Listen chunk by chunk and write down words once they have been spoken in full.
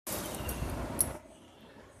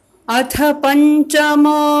अथ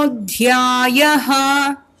पञ्चमोऽध्यायः।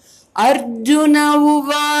 अर्जुन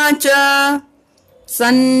उवाच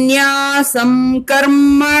सन्न्यासं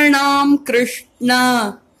कर्मणां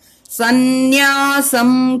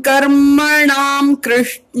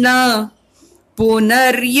कृष्ण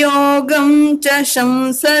पुनर्योगं च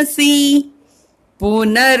शंससि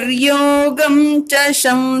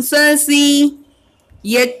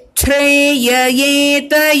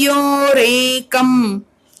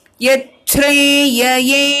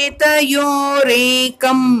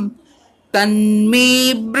यच्छ्रेययेतयोरेकम् तन्मे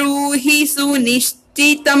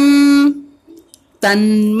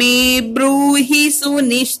ब्रूहि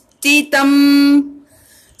सुनिश्चितम्।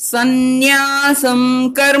 सन्न्यासं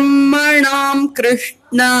कर्मणां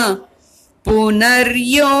कृष्ण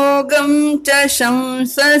पुनर्योगं च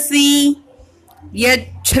शंससि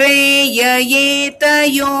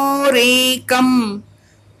यच्छ्रेययेतयोरेकम्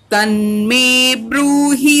तन्मे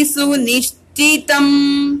ब्रूहि सुनिश्चितम्।